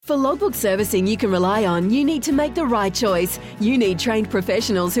For logbook servicing you can rely on, you need to make the right choice. You need trained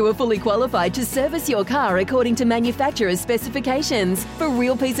professionals who are fully qualified to service your car according to manufacturer's specifications. For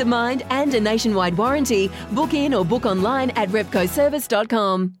real peace of mind and a nationwide warranty, book in or book online at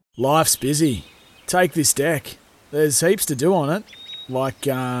repcoservice.com. Life's busy. Take this deck. There's heaps to do on it, like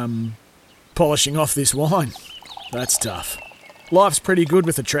polishing off this wine. That's tough. Life's pretty good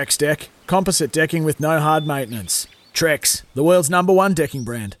with a Trex deck. Composite decking with no hard maintenance. Trex, the world's #1 decking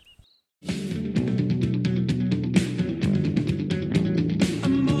brand.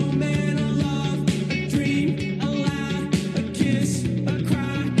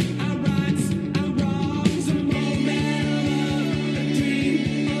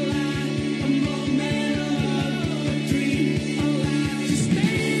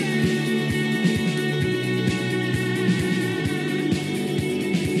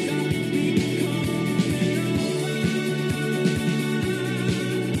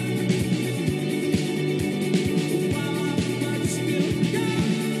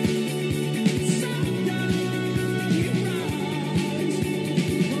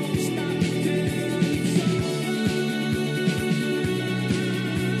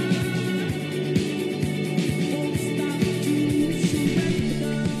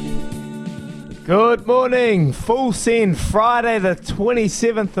 Good morning, full send Friday the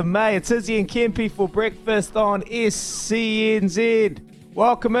 27th of May. It's Izzy and Kempi for breakfast on SCNZ.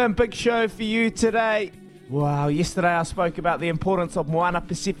 Welcome in, big show for you today. Wow, yesterday I spoke about the importance of Moana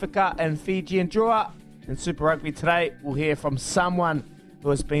Pacifica and Fijian Drua. In Super Rugby today, we'll hear from someone who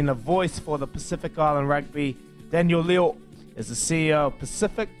has been a voice for the Pacific Island Rugby. Daniel Leo is the CEO of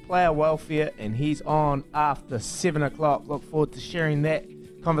Pacific Player Welfare, and he's on after 7 o'clock. Look forward to sharing that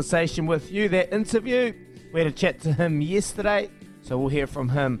conversation with you, that interview. We had a chat to him yesterday, so we'll hear from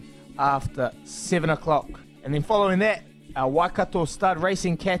him after 7 o'clock. And then following that, our Waikato Stud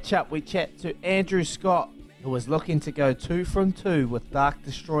Racing catch-up, we chat to Andrew Scott, who was looking to go 2 from 2 with Dark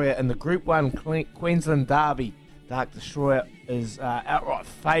Destroyer in the Group 1 Queensland Derby. Dark Destroyer is outright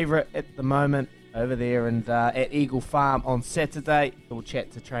favourite at the moment over there and at Eagle Farm on Saturday. We'll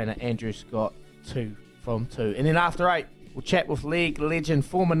chat to trainer Andrew Scott, 2 from 2. And then after 8, we'll chat with league legend,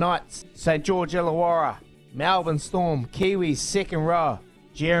 former Knights, St George Illawarra, Melbourne Storm, Kiwis second row,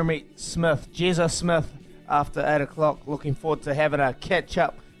 Jeremy Smith, Jezza Smith after 8 o'clock. Looking forward to having a catch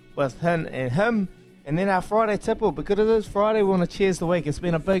up with him. And then our Friday tipple, because it is Friday, we want to cheers the week. It's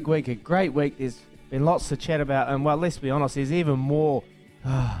been a big week, a great week. There's been lots to chat about. And well, let's be honest, there's even more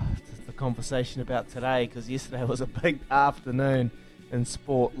the conversation about today, because yesterday was a big afternoon in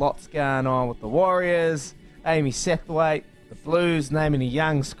sport. Lots going on with the Warriors, Amy Sathwaite, the Blues naming a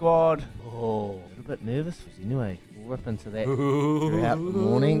young squad. Oh, a little bit nervous. Anyway, we'll rip into that throughout the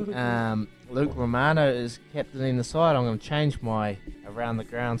morning. Luke Romano is captaining the side. I'm going to change my around the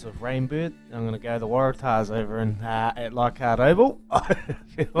grounds of Rainbird. I'm going to go the Waratahs over at Leichhardt Oval. I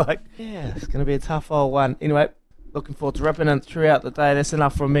feel like, yeah, it's going to be a tough old one. Anyway, looking forward to ripping in throughout the day. That's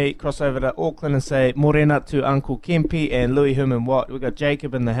enough from me. Cross over to Auckland and say morena to Uncle Kempi and Louis Herman Watt. We've got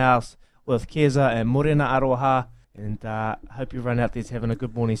Jacob in the house with Keza and Morena Aroha, and hope everyone out there's having a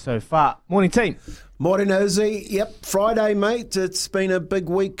good morning so far. Morning, team. Morning, Izzy. Yep, Friday, mate. It's been a big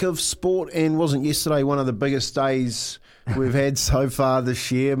week of sport, and wasn't yesterday one of the biggest days we've had so far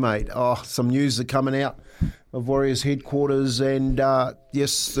this year, mate? Oh, some news are coming out of Warriors headquarters, and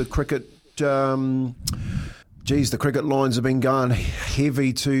yes, the cricket... the cricket lines have been going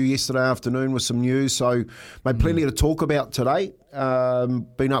heavy too yesterday afternoon with some news, so made plenty to talk about today.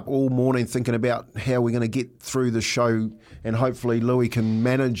 Been up all morning thinking about how we're going to get through the show, and hopefully Louis can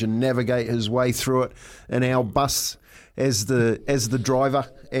manage and navigate his way through it in our bus as the driver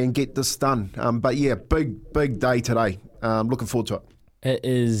and get this done. But yeah, big day today. Looking forward to it. It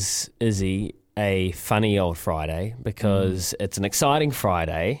is, Izzy, a funny old Friday because it's an exciting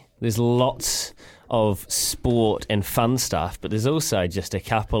Friday. There's lots of sport and fun stuff, but there's also just a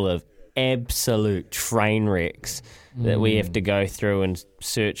couple of absolute train wrecks that we have to go through and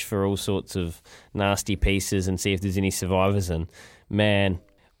search for all sorts of nasty pieces and see if there's any survivors in. Man,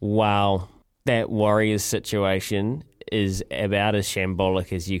 wow, that Warriors situation is about as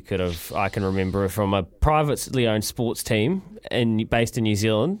shambolic as you could have. I can remember from a privately owned sports team based in New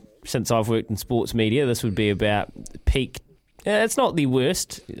Zealand. Since I've worked in sports media, this would be about peak. It's not the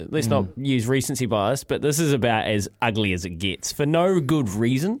worst. Let's not use recency bias, but this is about as ugly as it gets for no good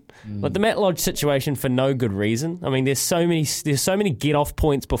reason. Like the Matt Lodge situation for no good reason. I mean, there's so many get off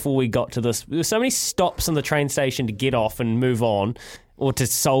points before we got to this. There's so many stops on the train station to get off and move on, or to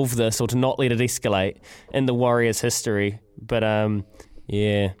solve this, or to not let it escalate in the Warriors' history. But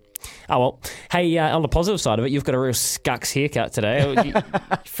yeah, Oh, well. Hey, on the positive side of it, you've got a real scucks haircut today.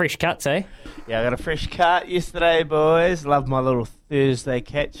 Fresh cuts, eh? Yeah, I got a fresh cut yesterday, boys. Love my little Thursday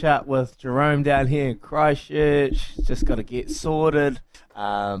catch-up with Jerome down here in Christchurch. Just got to get sorted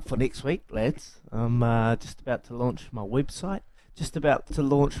for next week, lads. I'm just about to launch my website.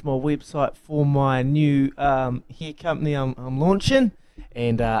 For my new hair company I'm launching.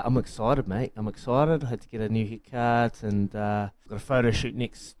 And I'm excited, mate. I'm excited. I had to get a new haircut and I've got a photo shoot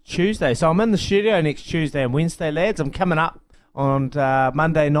next Tuesday. So I'm in the studio next Tuesday and Wednesday, lads. I'm coming up on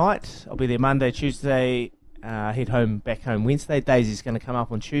Monday night. I'll be there Monday, Tuesday, head back home Wednesday. Daisy's going to come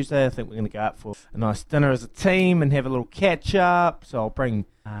up on Tuesday. I think we're going to go out for a nice dinner as a team and have a little catch-up. So I'll bring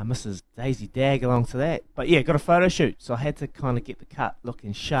Mrs. Daisy Dag along to that. But yeah, got a photo shoot. So I had to kind of get the cut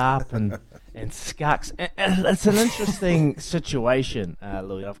looking sharp and scucks. And it's an interesting situation,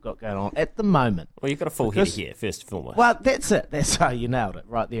 Louis, I've got going on at the moment. Well, you've got a full head of hair, first and foremost. Well, that's it. That's how you nailed it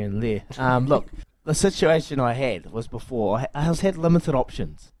right there and there. Look, the situation I had was before, I had limited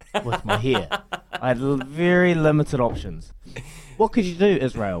options with my hair. I had very limited options. What could you do,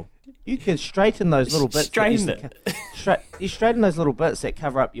 Israel? You could straighten those little bits. You straighten those little bits that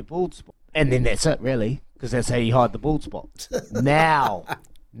cover up your bald spot. And then that's it, really, because that's how you hide the bald spot.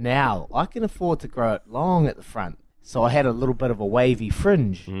 Now, I can afford to grow it long at the front. So I had a little bit of a wavy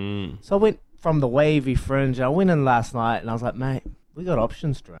fringe. So I went from the wavy fringe. I went in last night and I was like, mate, we got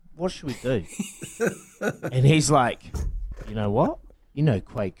options, Drew. What should we do? And he's like, you know what? You know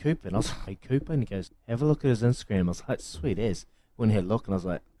Quade Cooper. And I was like, Quade Cooper? And he goes, have a look at his Instagram. I was like, sweet as. When he had a look, and I was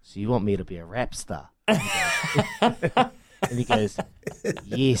like, so you want me to be a rap star? And he goes,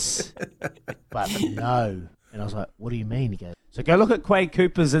 yes, but no. And I was like, what do you mean? He goes, so go look at Quade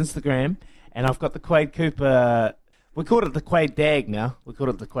Cooper's Instagram, and I've got the Quade Cooper, we called it the Quade Dag now. We called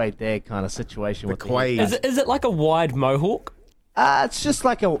it the Quade Dag kind of situation. The with Quade. Is it like a wide mohawk? It's just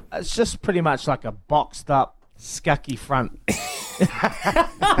pretty much like a boxed up, scucky front.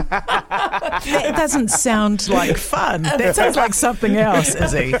 That doesn't sound like fun. That sounds like something else,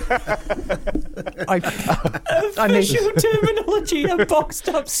 Izzy. I need Official terminology, a boxed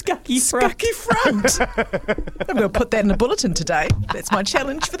up scucky front. Scucky front. I'm going to put that in a bulletin today. That's my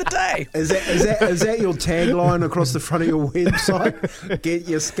challenge for the day. Is that your tagline across the front of your website? Get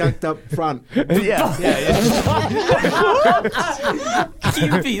your skunked up front. Yeah.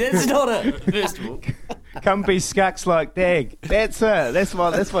 QB, that's not it. First of all. Come be scucks like Dag. That's it. That's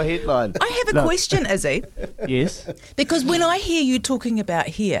my headline. I have a question, Izzy, Yes. because when I hear you talking about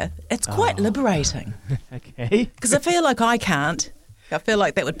hair, it's quite liberating. Okay. Because I feel like I can't. I feel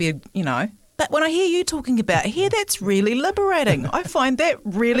like that would be, But when I hear you talking about hair, that's really liberating. I find that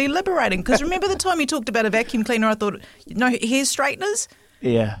really liberating. Because remember the time you talked about a vacuum cleaner, I thought, hair straighteners?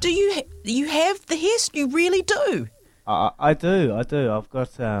 Yeah. Do you have the hair? You really do? I do. I've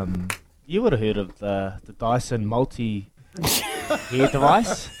got. You would have heard of the Dyson multi-hair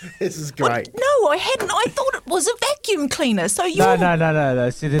device. This is great. No, I hadn't. I thought it was a vacuum cleaner. So you No.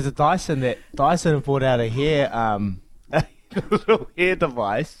 See, there's a Dyson have brought out a hair a little hair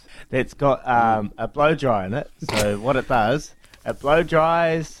device that's got a blow dry in it. So what it does, it blow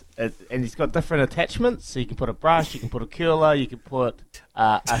dries, and it's got different attachments. So you can put a brush, you can put a curler, you can put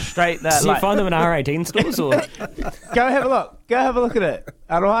a straightener. Do you find them in R18 stores or? Go have a look at it.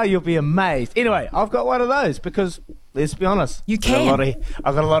 Aroha, you'll be amazed. Anyway, I've got one of those because, let's be honest, You can.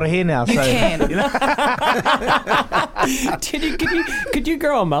 I've got a lot of hair now. You So can. Could you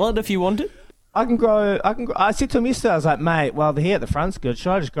grow a mullet if you wanted? I can grow. I said to him yesterday, I was like, mate, well, the hair at the front's good.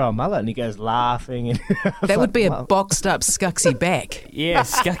 Should I just grow a mullet? And he goes laughing. And That would be a boxed up, scucksy back. Yeah,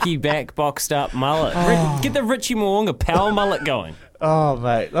 scucky back, boxed up mullet. Get the Richie Mo'unga power mullet going. Oh,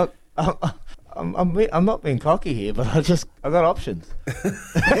 mate, look, I'm not being cocky here, but I got options.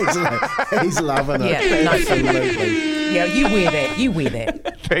 He's loving it. Yeah, no, Absolutely. Yeah, you wear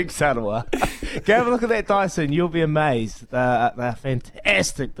that. Thanks, Ottawa. Go have a look at that Dyson. You'll be amazed. They're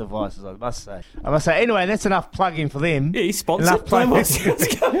fantastic devices, I must say. Anyway, that's enough plugging for them. Yeah, he's sponsored. Enough plugging. What's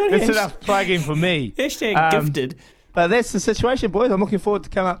going on That's here? enough plugging for me. Hashtag gifted. But that's the situation, boys. I'm looking forward to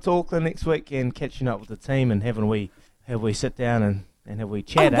coming up to Auckland next week and catching up with the team and having we sit down and have we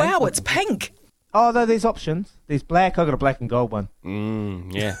chat. Oh, wow, it's pink. Oh, no, there's options. There's black. I got a black and gold one.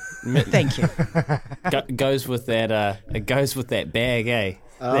 Yeah. Thank you. Goes with that. It goes with that bag, eh?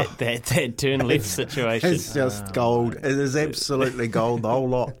 That turn left situation. It's just gold. It is absolutely gold, the whole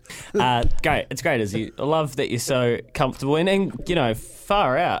lot. Great. It's great, Izzy. I love that you're so comfortable and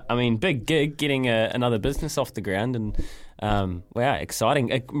far out. I mean, big gig, getting another business off the ground and Wow,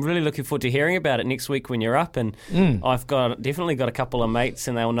 exciting. I'm really looking forward to hearing about it next week when you're up. And I've definitely got a couple of mates,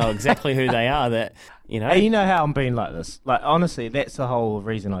 and they'll know exactly who they are that, Hey, you know how I'm being like this. Like, honestly, that's the whole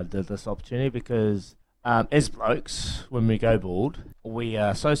reason I did this opportunity, because as blokes, when we go bald, we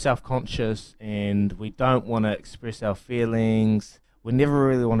are so self-conscious and we don't want to express our feelings. We never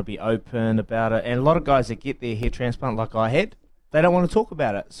really want to be open about it. And a lot of guys that get their hair transplant like I had, they don't want to talk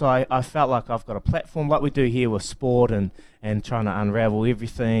about it. So I felt like I've got a platform like we do here with sport and trying to unravel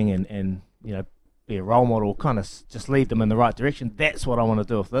everything and be a role model, kind of just lead them in the right direction. That's what I want to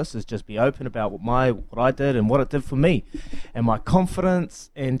do with this, is just be open about what I did and what it did for me and my confidence,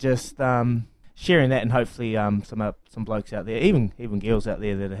 and just sharing that. And hopefully some blokes out there, even girls out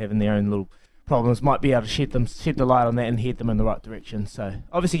there that are having their own little problems, might be able to shed the light on that and head them in the right direction. So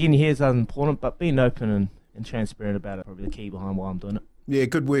obviously getting your hair is important, but being open and transparent about it, probably the key behind why I'm doing it. Yeah,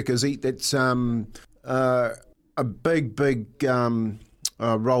 good work, Izzy. That's a big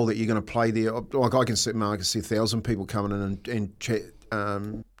role that you're going to play there. Like I can see 1,000 people coming in and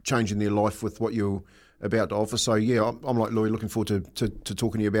changing their life with what you're about to offer. So yeah, I'm like Louis, looking forward to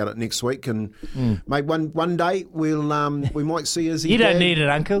talking to you about it next week. And mate, one day we might see Izzy. You don't need it,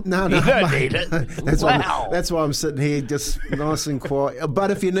 Uncle. No, you don't mate. need it. That's that's why I'm sitting here just nice and quiet. But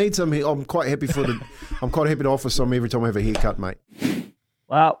if you need some, I'm quite happy to offer some every time I have a haircut, mate.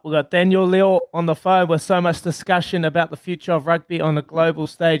 Well, we've got Daniel Leal on the phone with so much discussion about the future of rugby on the global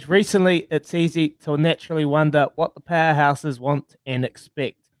stage. Recently, it's easy to naturally wonder what the powerhouses want and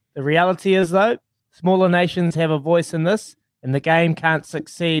expect. The reality is, though, smaller nations have a voice in this, and the game can't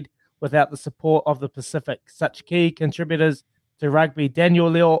succeed without the support of the Pacific. Such key contributors to rugby. Daniel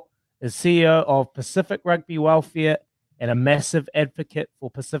Leal is CEO of Pacific Rugby Welfare and a massive advocate for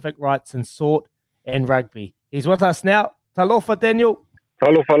Pacific rights in sport and rugby. He's with us now. Talofa, Daniel.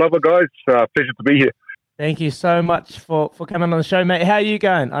 Talofa, guys. Pleasure to be here. Thank you so much for coming on the show, mate. How are you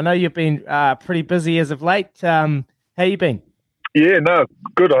going? I know you've been pretty busy as of late. How you been? Yeah, no,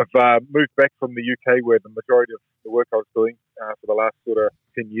 good. I've moved back from the UK, where the majority of the work I was doing for the last sort of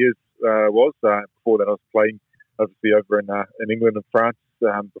 10 years was. Before that, I was playing, obviously, over in England and France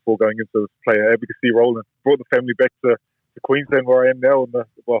before going into this player advocacy role, and brought the family back to Queensland, where I am now. And the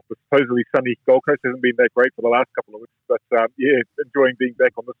supposedly sunny Gold Coast hasn't been that great for the last couple of weeks, but yeah, enjoying being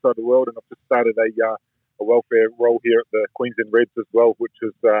back on this side of the world. And I've just started a welfare role here at the Queensland Reds as well, which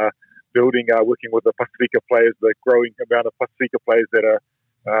is building, working with the Pacifica players, the growing amount of Pacifica players that are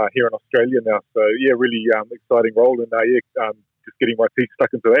here in Australia now. So yeah, really exciting role, and just getting my teeth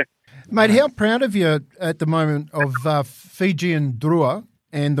stuck into that. Mate, how proud of you at the moment of Fijian Drua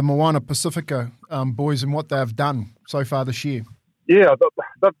and the Moana Pacifica boys and what they've done so far this year? Yeah,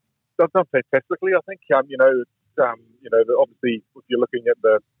 they've done fantastically. I think obviously if you're looking at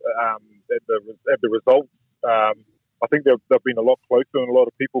the results, I think they've been a lot closer than a lot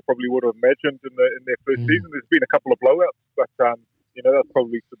of people probably would have imagined in their first season. There's been a couple of blowouts, but that's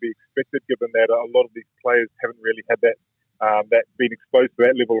probably to be expected, given that a lot of these players haven't really had that been exposed to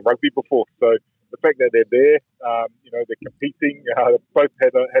that level of rugby before. So the fact that they're there, they're competing. Both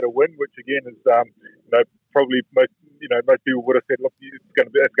had a win, which again is probably most people would have said, look, it's going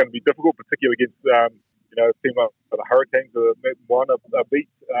to be difficult, particularly against a team like the Hurricanes or the Moana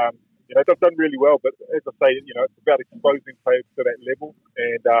beat. They've done really well, but as I say, it's about exposing players to that level,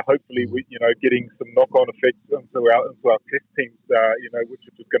 and hopefully we, getting some knock-on effects into our test teams, which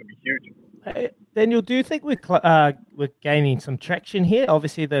is going to be huge. Daniel, do you think we're gaining some traction here?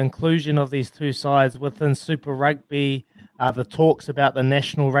 Obviously, the inclusion of these two sides within Super Rugby, the talks about the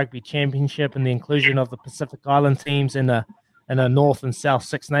National Rugby Championship, and the inclusion of the Pacific Island teams in a North and South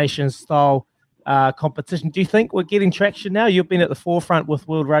Six Nations style competition. Do you think we're getting traction now? You've been at the forefront with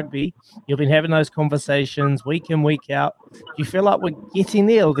World Rugby. You've been having those conversations week in, week out. Do you feel like we're getting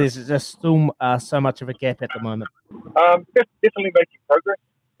there, or there's just still so much of a gap at the moment? Definitely making progress.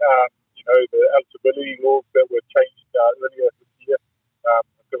 The eligibility laws that were changed earlier this year have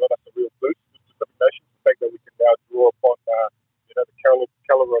given us a real boost with Pacific Nations. The fact that we can now draw upon the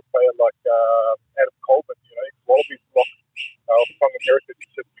caliber of player like Adam Coleman, ex-Wallabies block of Tongan heritage,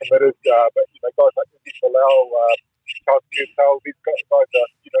 is committed. But guys like Izzy Folau, Charles Piertel, these guys are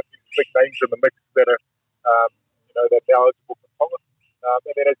these big names in the mix that are they're now eligible for Tongan.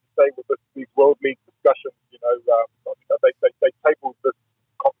 And then, as you say, with these World League discussions, they tabled this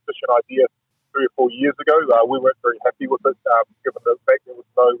competition idea 3 or 4 years ago. We weren't very happy with it, given the fact there was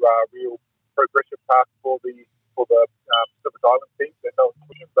no real progression path for the Pacific Island teams and no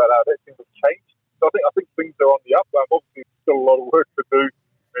inclusion, but that seems to have changed. So I think things are on the up. Obviously, there's still a lot of work to do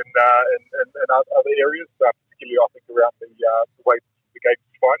in other areas, particularly I think around the way the game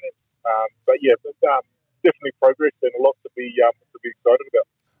is financed. But yeah, definitely progress and a lot to be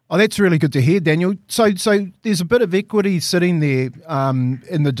Oh, that's really good to hear, Daniel. So there's a bit of equity sitting there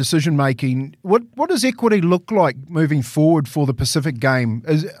in the decision making. What does equity look like moving forward for the Pacific game?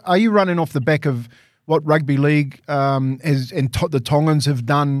 Are you running off the back of what rugby league the Tongans have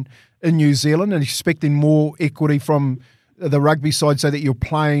done in New Zealand and expecting more equity from the rugby side so that you're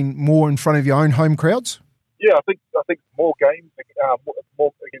playing more in front of your own home crowds? Yeah, I think more games,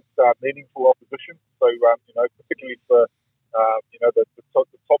 more against meaningful opposition. So particularly for the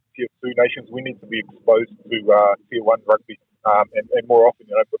top tier 2 nations, we need to be exposed to tier 1 rugby and more often.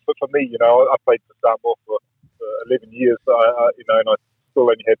 But for me, I played for Samoa for 11 years. And I still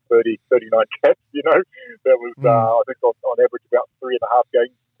only had 39 caps. That was I think on average about 3.5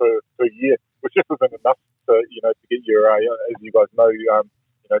 games per year, which just isn't enough to get your as you guys know.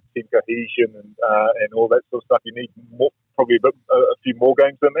 Team cohesion and all that sort of stuff. You need probably a few more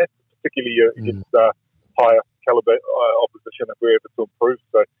games in there, particularly against higher caliber opposition if we're able to improve.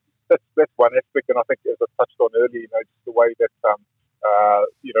 So that's one aspect, and I think as I touched on earlier, just the way that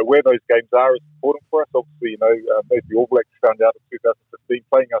where those games are is important for us. Obviously, as the All Blacks found out in 2015,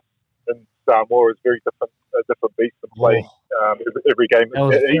 playing us in Samoa is a different beast than playing every game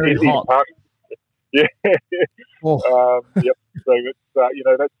in Eden Park. Yeah. Yep. So it's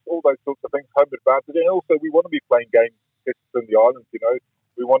that's all those sorts of things, home advantage, and also we want to be playing games in the islands.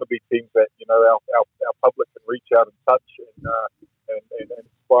 We want to be teams that our public can reach out and touch and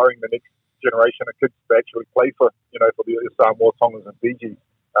inspiring the next generation of kids to actually play for the Samoa, Tongans, and Fiji.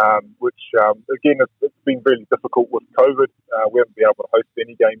 Which again, it's been really difficult with COVID. We haven't been able to host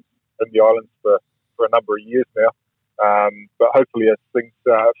any games in the islands for a number of years now. But hopefully, as things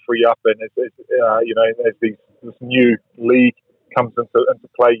free up and as this new league comes into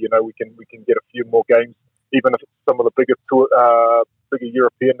play, we can get a few more games, even if it's some of the bigger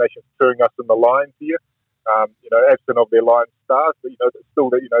European nations touring us in the Lions here. Absent of their Lions stars, but still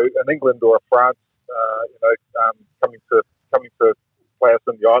that an England or a France, coming to play us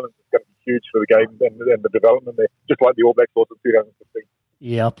in the islands is going to be huge for the game and the development there, just like the All Blacks was in 2015.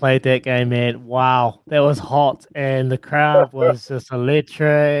 Yeah, I played that game, man. Wow, that was hot, and the crowd was just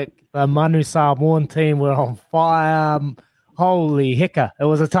electric. The Manu Samoan team were on fire. Holy hicka, it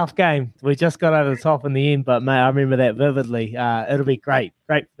was a tough game. We just got over the top in the end, but, mate, I remember that vividly. It'll be great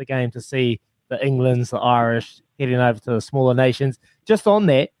for the game to see the Englands, the Irish, heading over to the smaller nations. Just on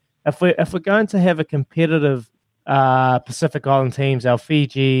that, if we're going to have a competitive Pacific Island teams, our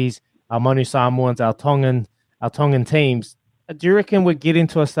Fijis, our Manu Samoans, our Tongan teams, do you reckon we're getting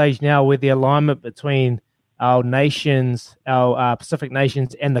to a stage now where the alignment between our nations, our Pacific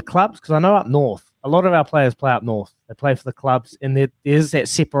nations, and the clubs? Because I know up north, a lot of our players play up north. They play for the clubs, and there is that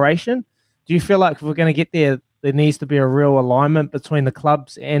separation. Do you feel like if we're going to get there, there needs to be a real alignment between the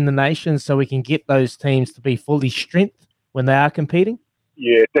clubs and the nations so we can get those teams to be fully strength when they are competing?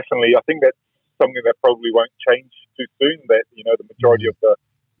 Yeah, definitely. I think that's something that probably won't change too soon. That the majority of the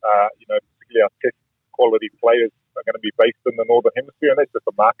particularly our test quality players are going to be based in the Northern Hemisphere, and that's just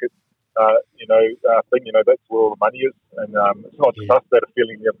a market, thing. That's where all the money is, and it's not just us that are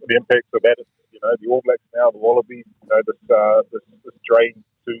feeling the impacts of that. It's, the All Blacks now, the Wallabies, this drain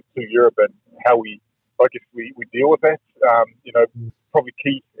to Europe, and how we deal with that. Probably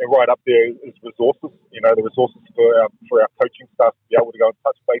key right up there is resources. The resources for our coaching staff to be able to go and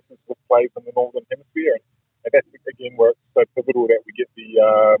touch bases with players in the Northern Hemisphere, and that's again where it's so pivotal that we get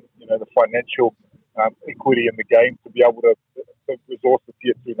the financial equity in the game to be able to resource the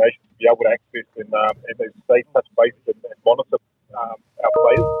tier 2 nations to be able to access and stay touch base and monitor our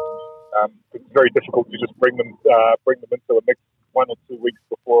players. It's very difficult to just bring them into the mix 1 or 2 weeks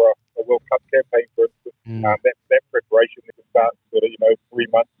before a World Cup campaign, for instance. That preparation needs to start 3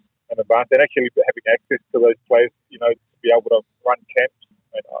 months in advance, and actually having access to those players, to be able to run camps.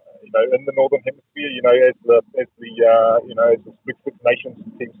 And, in the Northern Hemisphere, as the Big Six Nations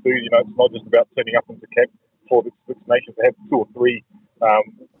teams do, it's not just about turning up into camp for the Six Nations to have 2 or 3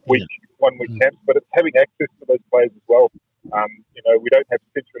 1 week camps, but it's having access to those players as well. We don't have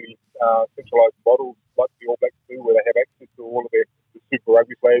centralised models like the All Blacks do, where they have access to all of the Super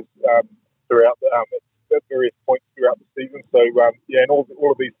Rugby players throughout at various points throughout the season. So and all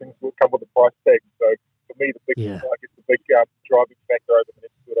of these things will come with a price tag. So for me, the big driving factor over the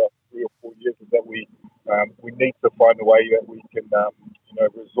next 3 or 4 years is that we need to find a way that we can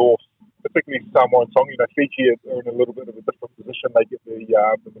resource, particularly Samoa and Tonga. Fiji are in a little bit of a different position. They get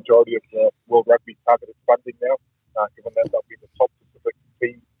the majority of the World Rugby targeted funding now, given that they've been the top Pacific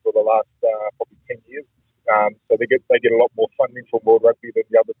team for the last probably 10 years. So they get a lot more funding from World Rugby than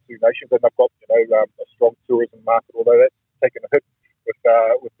the other 2 nations, and they've got a strong tourism market, although that's taken a hit with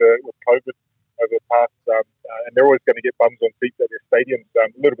COVID over the past, and they're always going to get bums on seats at their stadiums.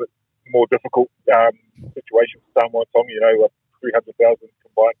 little bit more difficult situation for Samoa and Tonga. You know, 300,000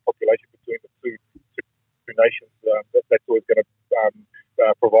 combined population between the two nations. That's always going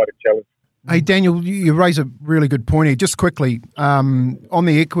to provide a challenge. Hey, Daniel, you raise a really good point here. Just quickly, on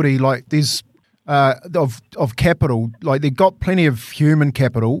the equity, like there's of capital, like they've got plenty of human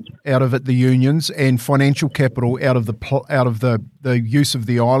capital out of it, the unions, and financial capital out of the use of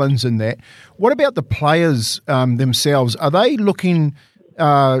the islands and that. What about the players themselves? Are they looking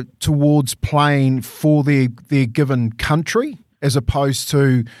towards playing for their given country as opposed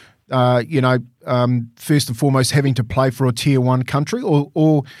to first and foremost having to play for a tier 1 country,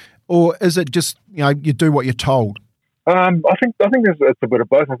 or is it just you do what you're told? I think it's a bit of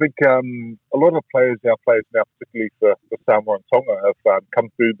both. I think a lot of our players now, particularly for Samoa and Tonga, have come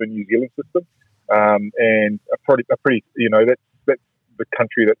through the New Zealand system, and are pretty that's the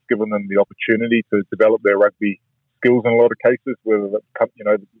country that's given them the opportunity to develop their rugby skills in a lot of cases. Whether that's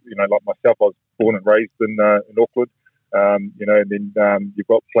like myself, I was born and raised in Auckland, and then you've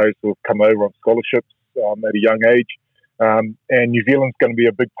got players who have come over on scholarships at a young age. And New Zealand's going to be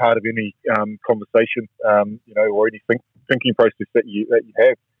a big part of any conversation, or any thinking process that you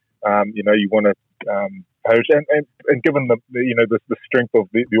have. You want to host, and given the strength of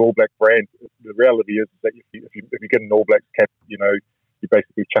the All Black brand, the reality is that if you get an All Blacks cap, you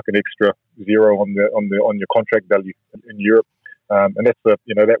basically chuck an extra zero on your contract value in Europe, and that's that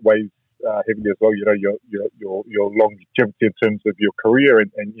weighs heavily as well. Your longevity in terms of your career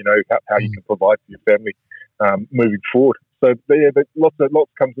and how you can provide for your family moving forward. So lots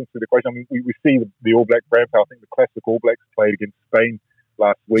comes into the equation. I mean, we see the All Black brand power. I think the classic All Blacks played against Spain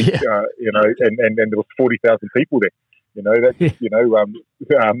last week. Yeah. And there was 40,000 people there. If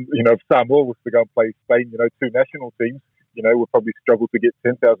Samoa was to go and play Spain, two national teams, we'll probably struggle to get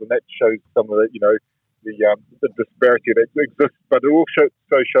 10,000. That shows some of the disparity that exists, but it also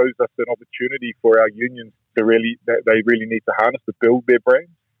shows us an opportunity for our unions they really need to harness to build their brand.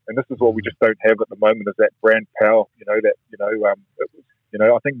 And this is what we just don't have at the moment, is that brand power.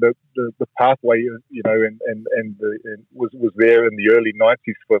 I think the pathway, was there in the early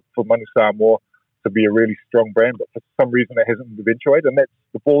 90s for Manu Samoa to be a really strong brand, but for some reason it hasn't eventuated. And that's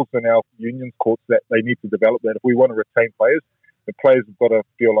the ball's in our unions' courts that they need to develop that. If we want to retain players, the players have got to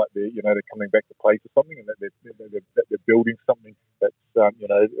feel like they're coming back to play for something, and that they're building something that's a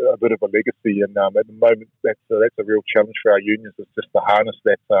bit of a legacy. And at the moment, that's a real challenge for our unions, is just to harness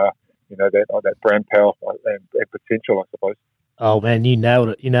that that brand power and potential, I suppose. Oh man, you nailed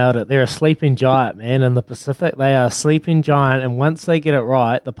it. They're a sleeping giant, man, in the Pacific. They are a sleeping giant, and once they get it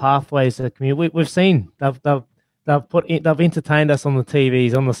right, the pathways to the community. We've seen they've entertained us on the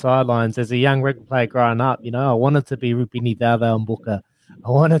TVs, on the sidelines. As a young rugby player growing up, I wanted to be Rupini Vauva and Booker.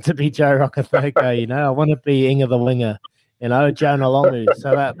 I wanted to be Joe Rokocoko, I want to be Inga the Winger, Jonah Longu.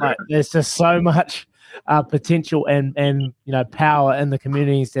 So that there's just so much potential and power in the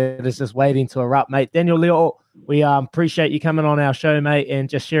communities that is just waiting to erupt, mate. Daniel Leo, we appreciate you coming on our show, mate, and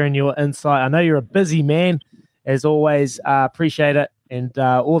just sharing your insight. I know you're a busy man, as always. Appreciate it, and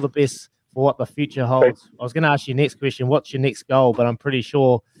all the best for what the future holds. I was going to ask you next question, what's your next goal? But I'm pretty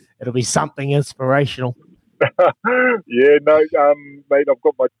sure it'll be something inspirational. Yeah, no, mate, I've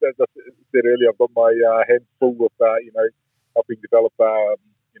got as I said earlier, I've got my hands full with, helping develop,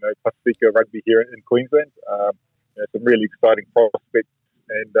 Pasifika rugby here in Queensland. Some really exciting prospects.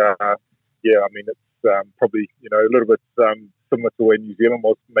 And, it's probably, a little bit similar to where New Zealand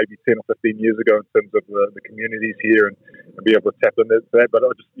was maybe 10 or 15 years ago in terms of the communities here and be able to tap into that. But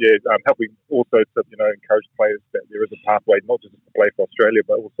I'm helping also to, encourage players that there is a pathway, not just to play for Australia,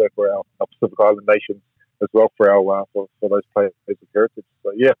 but also for our Pacific Island nations as well, for our for those players of heritage.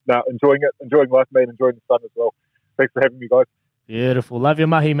 So, enjoying life, mate, enjoying the sun as well. Thanks for having me, guys. Beautiful. Love your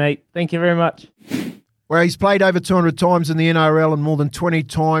mahi, mate. Thank you very much. Well, he's played over 200 times in the NRL and more than 20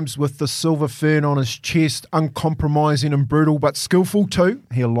 times with the silver fern on his chest. Uncompromising and brutal, but skillful too.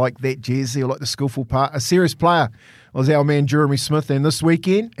 He'll like that, Jez. He'll like the skillful part. A serious player was our man Jeremy Smith, and this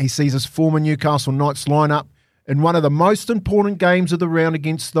weekend he sees his former Newcastle Knights line up in one of the most important games of the round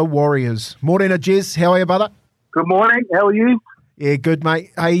against the Warriors. Morning, Jez. How are you, brother? Good morning. How are you? Yeah, good,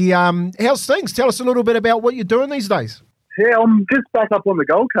 mate. Hey, how's things? Tell us a little bit about what you're doing these days. Yeah, I'm just back up on the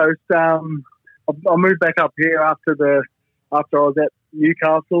Gold Coast. I moved back up here after I was at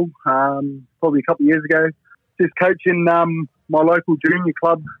Newcastle, probably a couple of years ago. Just coaching my local junior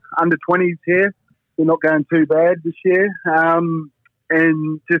club under 20s here. They're not going too bad this year,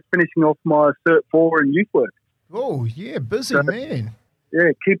 and just finishing off my Cert 4 in youth work. Oh yeah, busy man.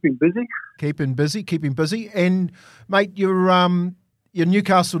 Yeah, keeping busy. Keeping busy. And mate, you're your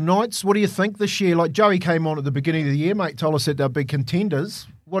Newcastle Knights, what do you think this year? Like Joey came on at the beginning of the year, mate, told us that they're big contenders.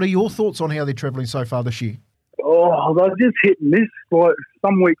 What are your thoughts on how they're travelling so far this year? Oh, they're just hit and miss. Like,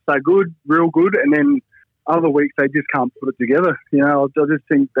 some weeks they're good, real good, and then other weeks they just can't put it together. You know, I just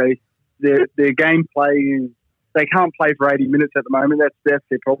think their gameplay is, they can't play for 80 minutes at the moment. That's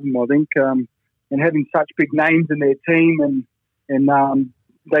their problem, I think. And having such big names in their team and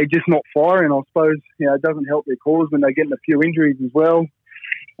they just not firing, I suppose. You know, it doesn't help their cause when they're getting a few injuries as well.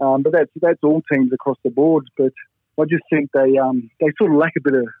 But that's all teams across the board. But I just think they sort of lack a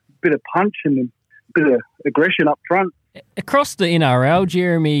bit of punch and a bit of aggression up front. Across the NRL,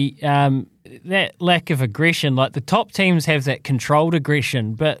 Jeremy, that lack of aggression, like the top teams have that controlled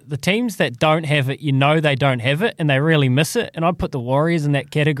aggression, but the teams that don't have it, you know they don't have it and they really miss it. And I'd put the Warriors in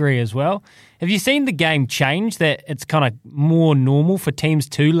that category as well. Have you seen the game change, that it's kind of more normal for teams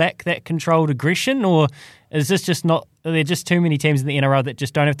to lack that controlled aggression, or is this just not, are there just too many teams in the NRL that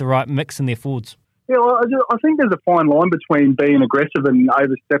just don't have the right mix in their forwards? Yeah, well, I think there's a fine line between being aggressive and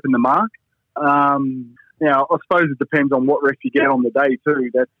overstepping the mark. Now, I suppose it depends on what ref you get on the day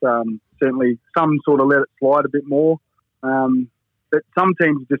too. That's certainly, some sort of let it slide a bit more. But some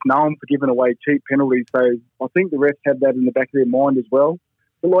teams are just known for giving away cheap penalties. So I think the refs have that in the back of their mind as well.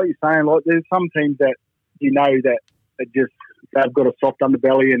 But like you're saying, like, there's some teams that you know that they've got a soft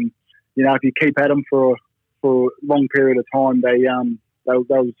underbelly, and you know, if you keep at them for a long period of time, they'll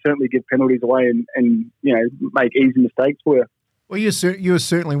certainly give penalties away and you know, make easy mistakes for you. Well, you were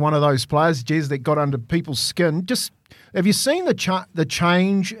certainly one of those players, Jez, that got under people's skin. Just have you seen the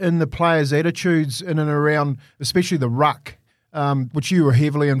change in the players' attitudes in and around, especially the ruck, which you were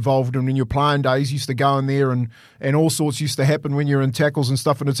heavily involved in your playing days? Used to go in there and all sorts used to happen when you were in tackles and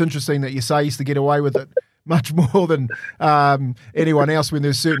stuff. And it's interesting that you say you used to get away with it much more than anyone else when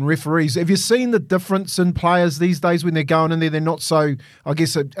there's certain referees. Have you seen the difference in players these days when they're going in there? They're not so, I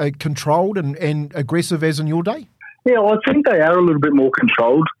guess, controlled and aggressive as in your day? Yeah, well, I think they are a little bit more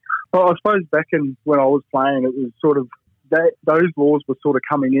controlled. Well, I suppose back in when I was playing, it was sort of those laws were sort of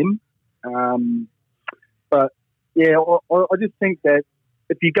coming in. But yeah, I just think that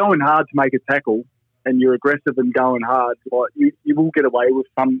if you're going hard to make a tackle and you're aggressive and going hard, like you will get away with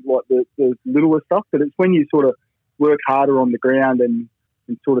some like the littler stuff. But it's when you sort of work harder on the ground and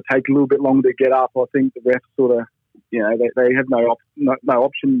sort of take a little bit longer to get up. I think the refs sort of, you know, they have no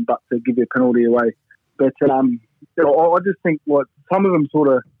option but to give you a penalty away. But I just think like some of them sort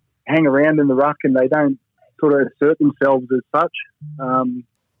of hang around in the ruck and they don't sort of assert themselves as such.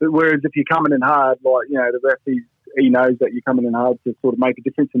 But whereas if you're coming in hard, like, you know, the ref, he knows that you're coming in hard to sort of make a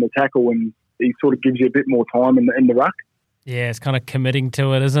difference in the tackle, and he sort of gives you a bit more time in the ruck. Yeah, it's kind of committing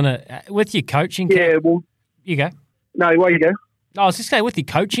to it, isn't it? With your coaching cap, yeah, well, you go. No, away you go. I was just saying, with your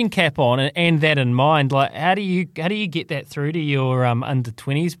coaching cap on and that in mind, like how do you get that through to your under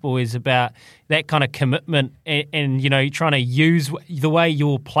 20s boys about that kind of commitment and you know, you're trying to use the way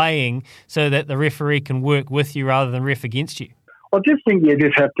you're playing so that the referee can work with you rather than ref against you? I just think you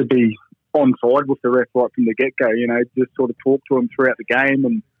just have to be on side with the ref right from the get-go, you know, just sort of talk to him throughout the game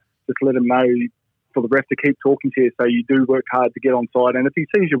and just let him know for the ref to keep talking to you so you do work hard to get on side. And if he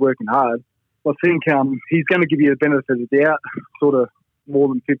sees you working hard, I think he's going to give you the benefit of the doubt sort of more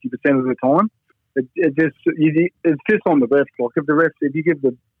than 50% of the time. It's just on the ref. Like if you give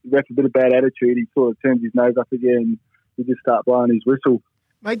the ref a bit of bad attitude, he sort of turns his nose up again and you just start blowing his whistle.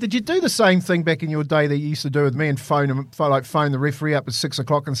 Mate, did you do the same thing back in your day that you used to do with me and phone the referee up at 6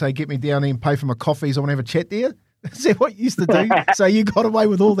 o'clock and say, get me down there and pay for my coffees, I want to have a chat there? Is that what you used to do? So you got away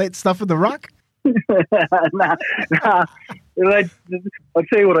with all that stuff in the ruck? Nah. I'll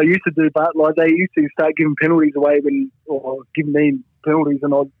tell you what I used to do, but like they used to start giving penalties away or giving me penalties,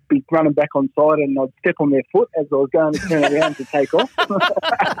 and I'd be running back on side and I'd step on their foot as I was going to turn around to take off.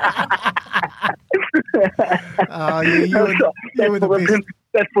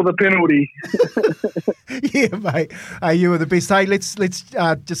 That's for the penalty. Yeah, mate. You were the best. Hey, let's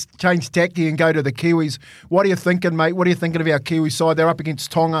just change tack here and go to the Kiwis. What are you thinking, mate? What are you thinking of our Kiwi side? They're up against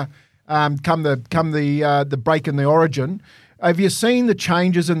Tonga. Come the break in the Origin. Have you seen the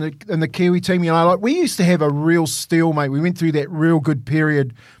changes in the Kiwi team? You know, like we used to have a real steal, mate. We went through that real good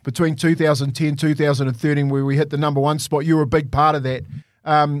period between 2010, 2013 where we hit the number one spot. You were a big part of that.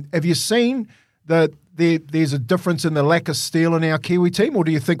 Have you seen that there's a difference in the lack of steel in our Kiwi team, or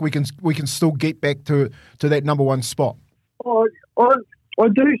do you think we can still get back to that number one spot? I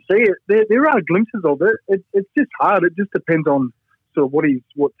do see it. There are glimpses of it. It's just hard. It just depends on sort of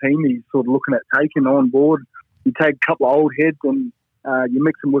what team he's sort of looking at taking on board. You take a couple of old heads and you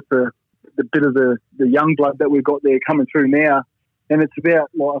mix them with the bit of the young blood that we've got there coming through now, and it's about,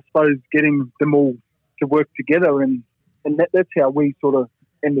 like, I suppose, getting them all to work together. And that's how we sort of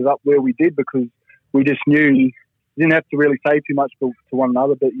ended up where we did, because we just knew, you didn't have to really say too much to one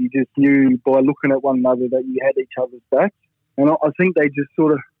another, but you just knew by looking at one another that you had each other's backs. And I think they just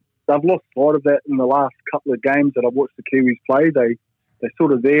they've lost sight of that in the last couple of games that I've watched the Kiwis play. They're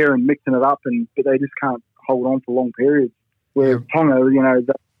sort of there and mixing it up, but they just can't hold on for long periods. Whereas Tonga,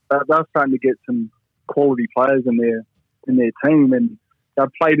 they're starting to get some quality players in their team, and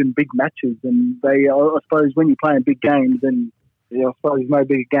they've played in big matches. And I suppose when you play in big games, then I suppose there's no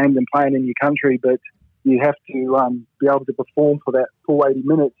bigger game than playing in your country, but you have to be able to perform for that full 80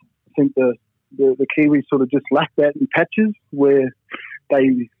 minutes. I think the Kiwis sort of just lack that in patches where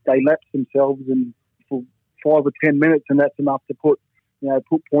they lapse themselves in for 5 or 10 minutes, and that's enough to put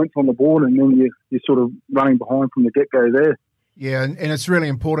points on the board, and then you're sort of running behind from the get-go there. Yeah, and it's really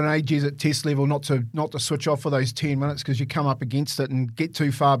important, ages at test level, not to switch off for those 10 minutes, because you come up against it and get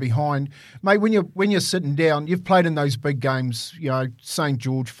too far behind. Mate, when you're sitting down, you've played in those big games, St.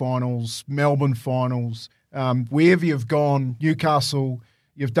 George finals, Melbourne finals, wherever you've gone, Newcastle,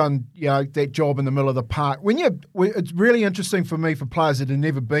 you've done that job in the middle of the park. It's really interesting for me, for players that have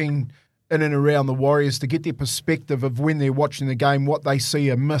never been in and around the Warriors, to get their perspective of when they're watching the game, what they see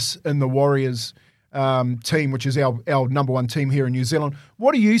amiss in the Warriors team, which is our number one team here in New Zealand.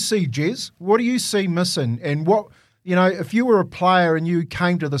 What do you see, Jez? What do you see missing? And what, if you were a player and you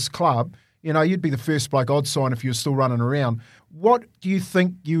came to this club, you'd be the first bloke I'd sign if you were still running around. What do you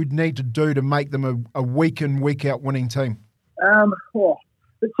think you would need to do to make them a week in, week out winning team? It all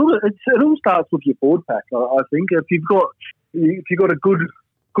starts with your forward pack. I think if you've got a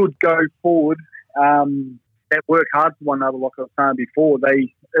good go forward, that work hard for one another, like I was saying before,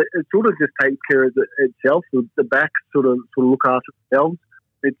 it sort of just takes care of itself. The backs sort of look after themselves.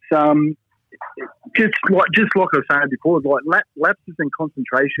 It's just like I was saying before, like lapses in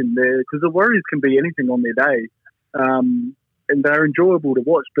concentration there, because the Warriors can be anything on their day, and they're enjoyable to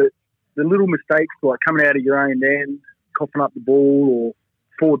watch. But the little mistakes, like coming out of your own end, coughing up the ball, or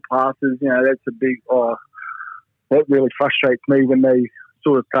forward passes, that's a big. That really frustrates me when they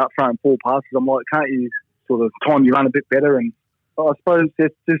sort of start throwing forward passes. I'm like, can't you sort of time you run a bit better? And I suppose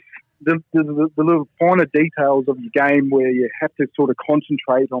it's just the little finer details of your game where you have to sort of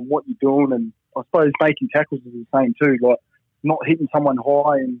concentrate on what you're doing. And I suppose making tackles is the same too, like not hitting someone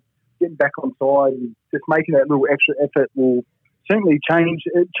high and getting back on side, and just making that little extra effort will certainly changes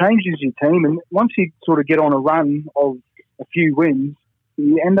your team. And once you sort of get on a run of a few wins,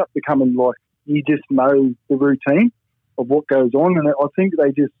 you end up becoming like, you just know the routine of what goes on. And I think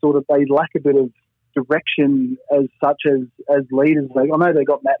they lack a bit of direction as such as leaders. I know they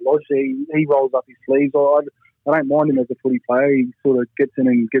got Matt Lodge. He rolls up his sleeves. I don't mind him as a footy player. He sort of gets in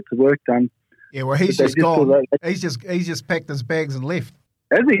and gets the work done. Yeah, well, he's just gone. He's just packed his bags and left.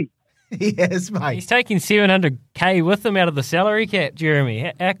 Has he? Yes, mate. He's taking $700K with him out of the salary cap,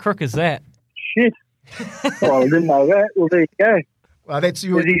 Jeremy. How crook is that? Shit. Oh, I didn't know that. Well, there you go. Well, is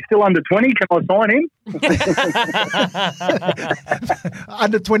he still under 20? Can I sign him?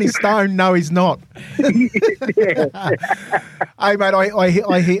 Under 20 stone? No, he's not. Yeah. Hey, mate, I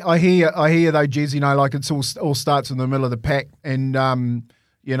hear though, Jez. Like it's all starts in the middle of the pack, and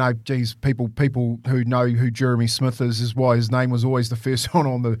people who know who Jeremy Smith is why his name was always the first one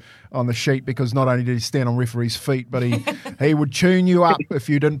on the sheet, because not only did he stand on referees' feet, but he would tune you up if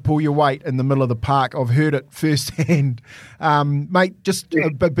you didn't pull your weight in the middle of the park. I've heard it firsthand. Mate,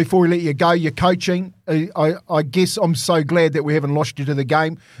 but before we let you go, your coaching, I guess I'm so glad that we haven't lost you to the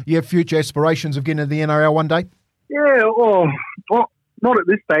game. You have future aspirations of getting to the NRL one day? Yeah, well, not at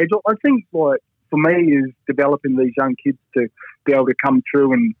this stage. I think, for me, is developing these young kids to be able to come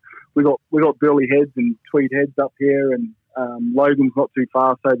through, and we got Burley Heads and Tweed Heads up here, and Logan's not too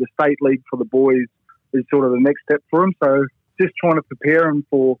far, so the state league for the boys is sort of the next step for them. So just trying to prepare them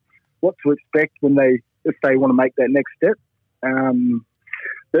for what to expect if they want to make that next step.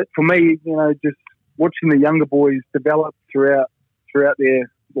 But for me, just watching the younger boys develop throughout their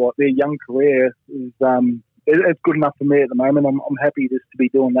young career is it's good enough for me at the moment. I'm happy just to be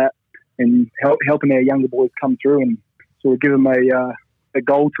doing that and helping our younger boys come through and sort of give them a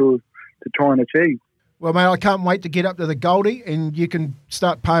goal to try and achieve. Well, mate, I can't wait to get up to the Goldie, and you can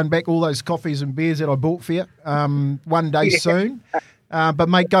start paying back all those coffees and beers that I bought for you one day soon. But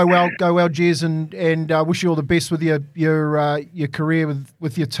mate, go well, Jez, and wish you all the best with your career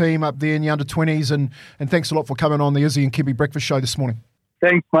with your team up there in the under-20s, and thanks a lot for coming on the Izzy and Kempy Breakfast Show this morning.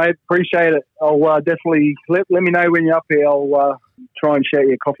 Thanks, mate. Appreciate it. I'll definitely let me know when you're up here. I'll try and share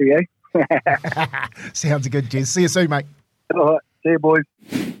your coffee, Sounds good, Jez. See you soon, mate. All right. See you, boys.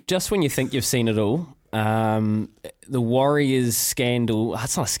 Just when you think you've seen it all, the Warriors scandal.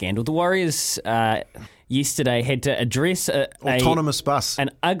 It's not a scandal. The Warriors, yesterday had to address autonomous bus.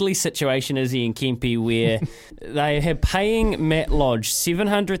 An ugly situation, Izzy and Kempe, where they are paying Matt Lodge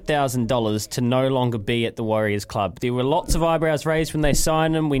 $700,000 to no longer be at the Warriors club. There were lots of eyebrows raised when they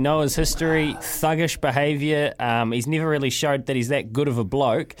signed him. We know his history, thuggish behaviour. He's never really showed that he's that good of a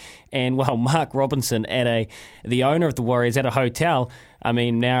bloke. And, well, Mark Robinson, the owner of the Warriors, at a hotel, I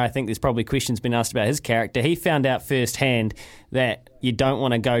mean, now I think there's probably questions been asked about his character. He found out firsthand that you don't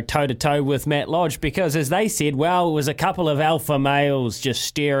want to go toe-to-toe with Matt Lodge because, as they said, well, it was a couple of alpha males just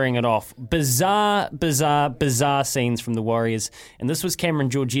staring it off. Bizarre scenes from the Warriors. And this was Cameron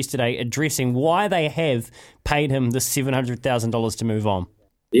George yesterday addressing why they have paid him the $700,000 to move on.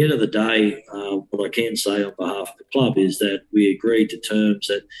 At the end of the day, what I can say on behalf of the club is that we agreed to terms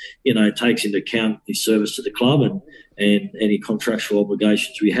that, takes into account his service to the club and any contractual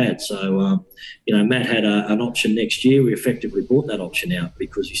obligations we had. So, Matt had an option next year. We effectively bought that option out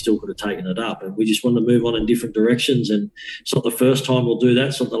because he still could have taken it up. And we just wanted to move on in different directions. And it's not the first time we'll do that.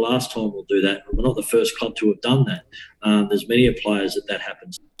 It's not the last time we'll do that. We're not the first club to have done that. There's many players that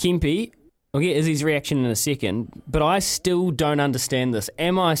happens. Kempe, I'll get Izzy's reaction in a second, but I still don't understand this.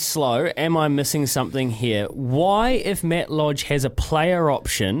 Am I slow? Am I missing something here? Why, if Matt Lodge has a player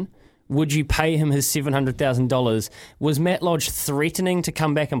option, would you pay him his $700,000? Was Matt Lodge threatening to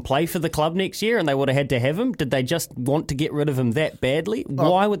come back and play for the club next year and they would have had to have him? Did they just want to get rid of him that badly?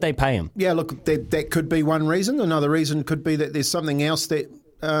 Why would they pay him? Yeah, look, that could be one reason. Another reason could be that there's something else that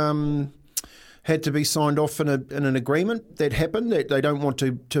had to be signed off in an agreement that happened, that they don't want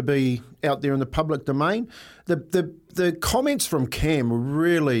to be out there in the public domain. The comments from Cam were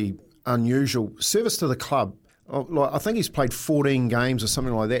really unusual. Service to the club. I think he's played 14 games or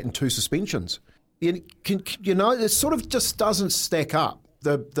something like that and 2 suspensions. It sort of just doesn't stack up.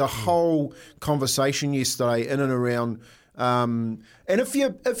 The whole conversation yesterday in and around. And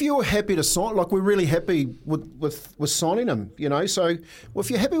if you're happy to sign, like we're really happy with signing him, So if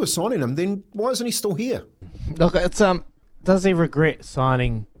you're happy with signing him, then why isn't he still here? Look, it's does he regret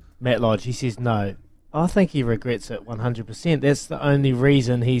signing Matt Lodge? He says no. I think he regrets it 100%. That's the only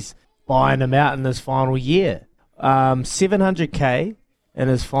reason he's buying him out in his final year. $700K in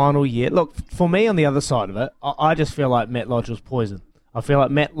his final year. Look, for me on the other side of it, I just feel like Matt Lodge was poison. I feel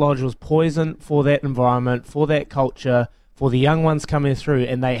like Matt Lodge was poison for that environment, for that culture, for the young ones coming through,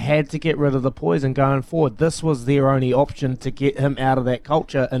 and they had to get rid of the poison going forward. This was their only option to get him out of that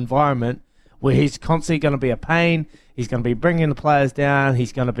culture environment where he's constantly going to be a pain, he's going to be bringing the players down,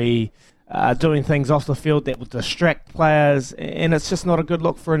 he's going to be doing things off the field that would distract players, and it's just not a good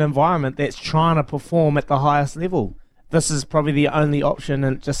look for an environment that's trying to perform at the highest level. This is probably the only option,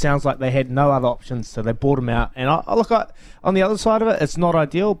 and it just sounds like they had no other options, so they bought him out. And I look at on the other side of it, it's not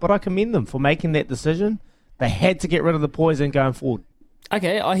ideal, but I commend them for making that decision. They had to get rid of the poison going forward.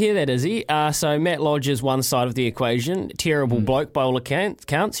 Okay, I hear that, Izzy. So Matt Lodge is one side of the equation. Terrible bloke by all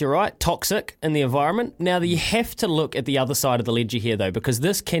accounts, you're right. Toxic in the environment. Now, you have to look at the other side of the ledger here, though, because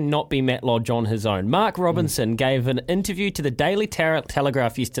this cannot be Matt Lodge on his own. Mark Robinson gave an interview to the Daily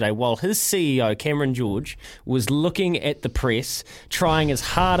Telegraph yesterday while his CEO, Cameron George, was looking at the press, trying his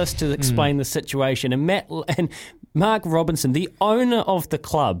hardest to explain the situation. And Mark Robinson, the owner of the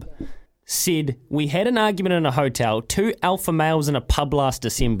club, said, we had an argument in a hotel, 2 alpha males in a pub last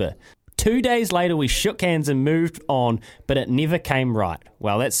December. 2 days later, we shook hands and moved on, but it never came right.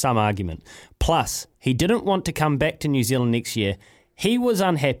 Well, that's some argument. Plus, he didn't want to come back to New Zealand next year. He was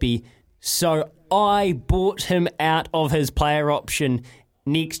unhappy, so I bought him out of his player option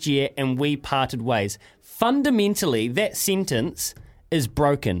next year and we parted ways. Fundamentally, that sentence is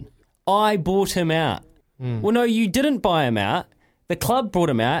broken. I bought him out. Well, no, you didn't buy him out. The club brought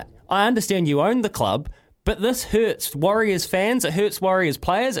him out. I understand you own the club, but this hurts Warriors fans, it hurts Warriors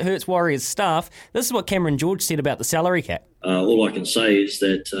players, it hurts Warriors staff. This is what Cameron George said about the salary cap. All I can say is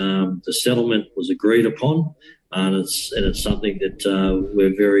that the settlement was agreed upon, and it's something that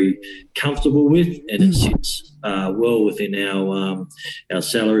we're very comfortable with, and it sits well within our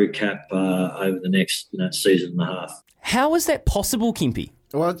salary cap over the next season and a half. How is that possible, Kempe?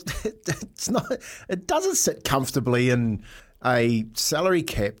 Well, it's not. It doesn't sit comfortably in a salary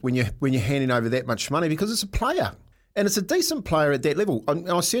cap when you're handing over that much money, because it's a player and it's a decent player at that level.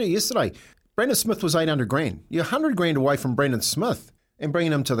 I said it yesterday. Brandon Smith was $800,000. You're $100,000 away from Brandon Smith and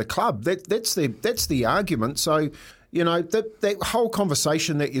bringing him to the club. That's the argument. So that whole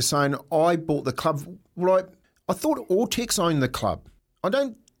conversation that you're saying, I bought the club. Right? I thought Ortex owned the club. I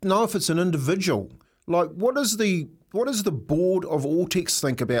don't know if it's an individual. Like, what does the board of Ortex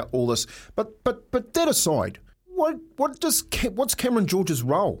think about all this? But that aside. What's Cameron George's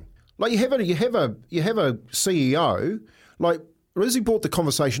role? Like you have a CEO. Like Rizzy brought the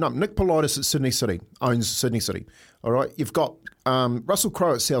conversation up. Nick Politis at Sydney City owns Sydney City. All right, you've got Russell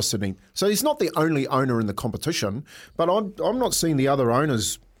Crowe at South Sydney. So he's not the only owner in the competition, but I'm not seeing the other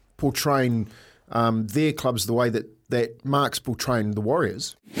owners portraying their clubs the way that Mark's portraying the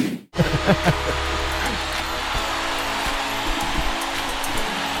Warriors.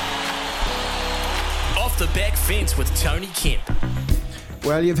 Off the Back Fence with Tony Kemp.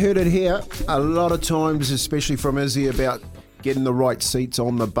 Well, you've heard it here a lot of times, especially from Izzy, about getting the right seats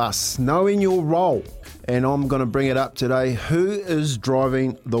on the bus, knowing your role. And I'm going to bring it up today. Who is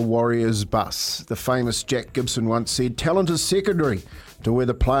driving the Warriors bus? The famous Jack Gibson once said, talent is secondary to where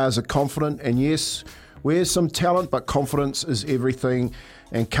the players are confident. And yes, where's some talent, but confidence is everything.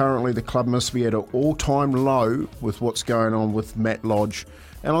 And currently the club must be at an all-time low with what's going on with Matt Lodge.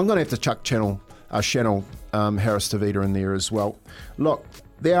 And I'm going to have to chuck Channel Harris-Tavita in there as well. Look,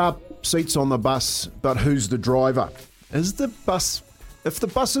 there are seats on the bus, but who's the driver? If the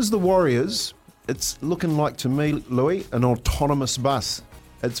bus is the Warriors, it's looking like to me, Louis, an autonomous bus.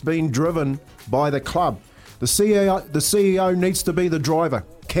 It's being driven by the club. The CEO needs to be the driver.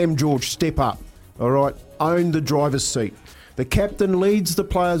 Cam George, step up. All right, own the driver's seat. The captain leads the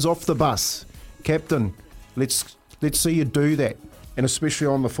players off the bus. Captain, let's see you do that, and especially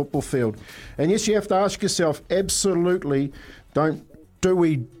on the football field. And yes, you have to ask yourself, absolutely, do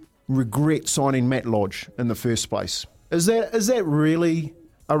we regret signing Matt Lodge in the first place? Is that really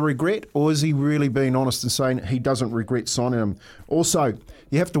a regret, or is he really being honest and saying he doesn't regret signing him? Also,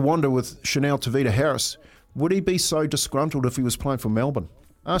 you have to wonder with Chanel Tavita Harris, would he be so disgruntled if he was playing for Melbourne?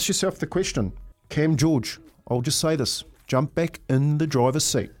 Ask yourself the question. Cam George, I'll just say this, jump back in the driver's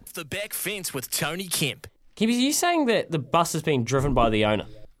seat. The Back Fence with Tony Kemp. Kemp, are you saying that the bus is being driven by the owner?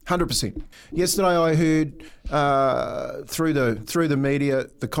 100%. Yesterday I heard through the media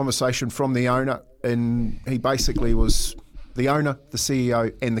the conversation from the owner, and he basically was the owner, the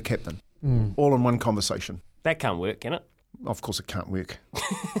CEO and the captain, all in one conversation. That can't work, can it? Of course it can't work.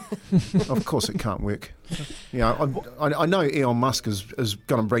 Of course it can't work. You know, I know Elon Musk is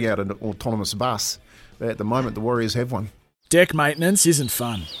going to bring out an autonomous bus, but at the moment the Warriors have one. Deck maintenance isn't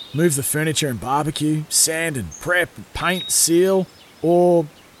fun. Move the furniture and barbecue, sand and prep, paint, seal, or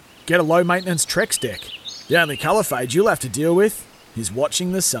get a low-maintenance Trex deck. The only colour fade you'll have to deal with is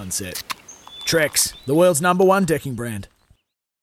watching the sunset. Trex, the world's #1 decking brand.